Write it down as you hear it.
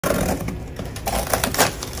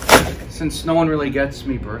Since no one really gets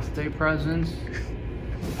me birthday presents,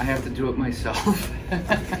 I have to do it myself.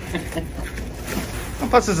 Well,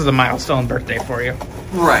 plus, this is a milestone birthday for you.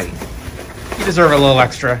 Right. You deserve a little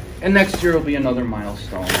extra. And next year will be another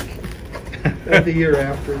milestone. And the year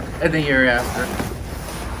after. And the year after.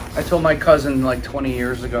 I told my cousin like 20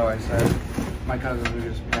 years ago, I said, my cousin who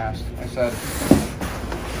just passed, I said,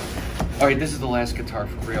 all right, this is the last guitar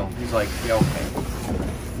for real. He's like, yeah, okay.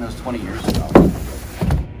 And that was 20 years ago.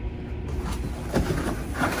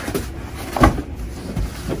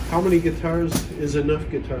 How many guitars is enough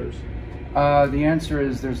guitars? The answer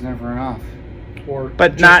is there's never enough. Or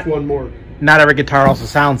but just not one more? Not every guitar also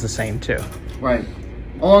sounds the same, too. Right.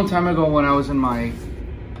 A long time ago when I was in my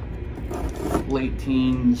late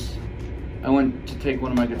teens, I went to take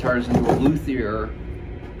one of my guitars into a luthier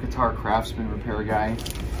guitar craftsman repair guy.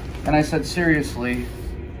 And I said, seriously,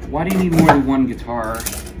 why do you need more than one guitar?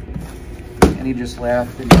 And he just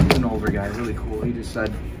laughed, and he was an older guy, really cool. He just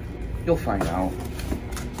said, you'll find out.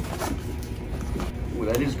 Ooh,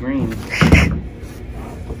 that is green.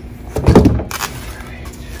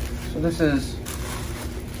 So this is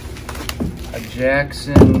a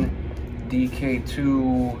Jackson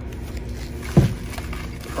DK2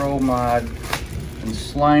 Pro Mod in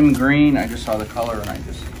slime green. I just saw the color and I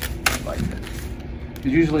just liked it.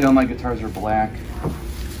 Because usually all my guitars are black.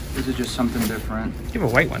 This is just something different. You have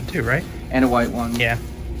a white one too, right? And a white one. Yeah.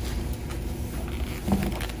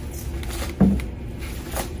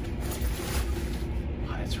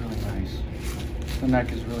 Oh, that's really nice. The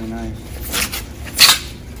neck is really nice.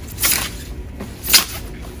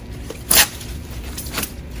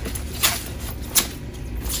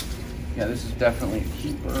 Yeah, this is definitely a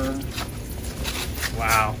keeper.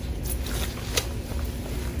 Wow.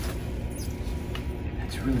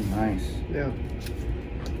 It's really nice. Yeah.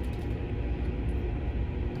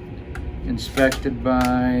 Inspected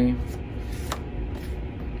by...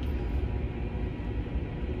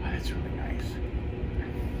 Oh, that's really nice.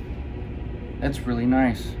 That's really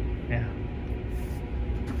nice. Yeah.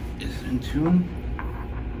 Is it in tune?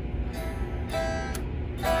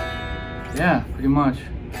 Yeah, pretty much.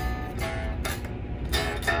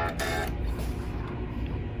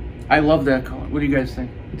 I love that color. What do you guys think?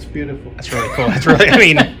 It's beautiful. That's really cool. That's really, I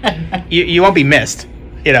mean, you won't be missed,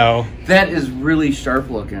 you know. That is really sharp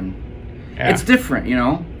looking. Yeah. It's different, you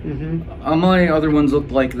know? Mm-hmm. My other ones look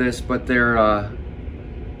like this, but they're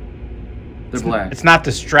black. It's not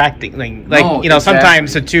distracting. Like No, you know, exactly.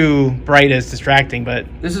 sometimes the too bright is distracting, but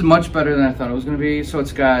This is much better than I thought it was going to be. So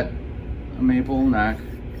it's got a maple neck,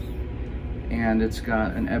 and it's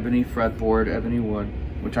got an ebony fretboard, ebony wood,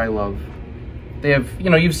 which I love. They have, you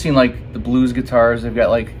know, you've seen like the blues guitars. They've got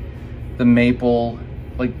like the maple,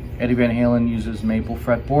 like Eddie Van Halen uses maple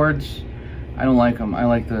fretboards. I don't like them. I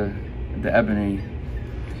like the ebony.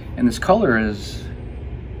 And this color is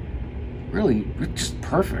really just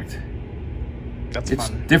perfect. that's It's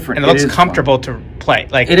fun. different. And it looks is comfortable fun. to play.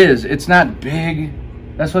 Like It is. It's not big.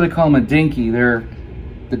 That's why they call them a dinky. They're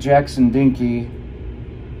the Jackson Dinky.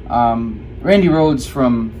 Randy Rhoads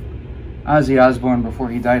from Ozzy Osbourne, before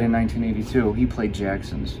he died in 1982, he played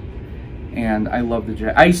Jacksons. And I love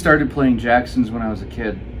the I started playing Jacksons when I was a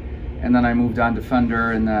kid. And then I moved on to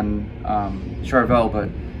Fender and then Charvel, but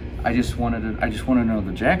I just wanted to know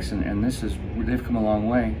the Jackson, and they've come a long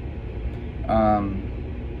way.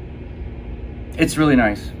 It's really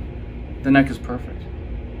nice. The neck is perfect.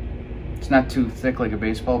 It's not too thick like a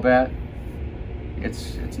baseball bat.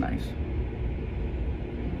 It's nice.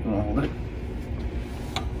 You wanna hold it?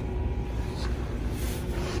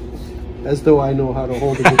 As though I know how to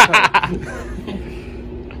hold a guitar.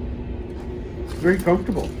 It's very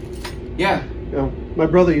comfortable. Yeah. You know, my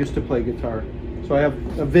brother used to play guitar, so I have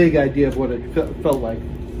a vague idea of what it felt like.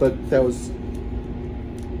 But that was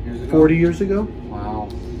 40 years ago. Wow.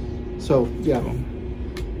 So yeah,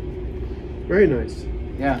 very nice.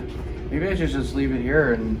 Yeah. Maybe I should just leave it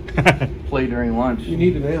here and play during lunch. You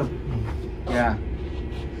need an amp. Yeah.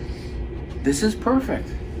 This is perfect.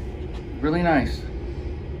 Really nice.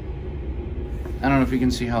 I don't know if you can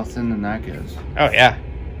see how thin the neck is. oh yeah,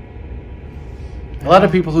 A lot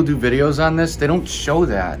of people who do videos on this, they don't show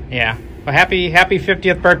that. yeah. Well, happy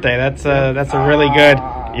 50th birthday. That's a really good.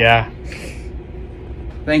 Yeah,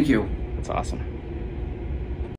 Thank you. that's awesome.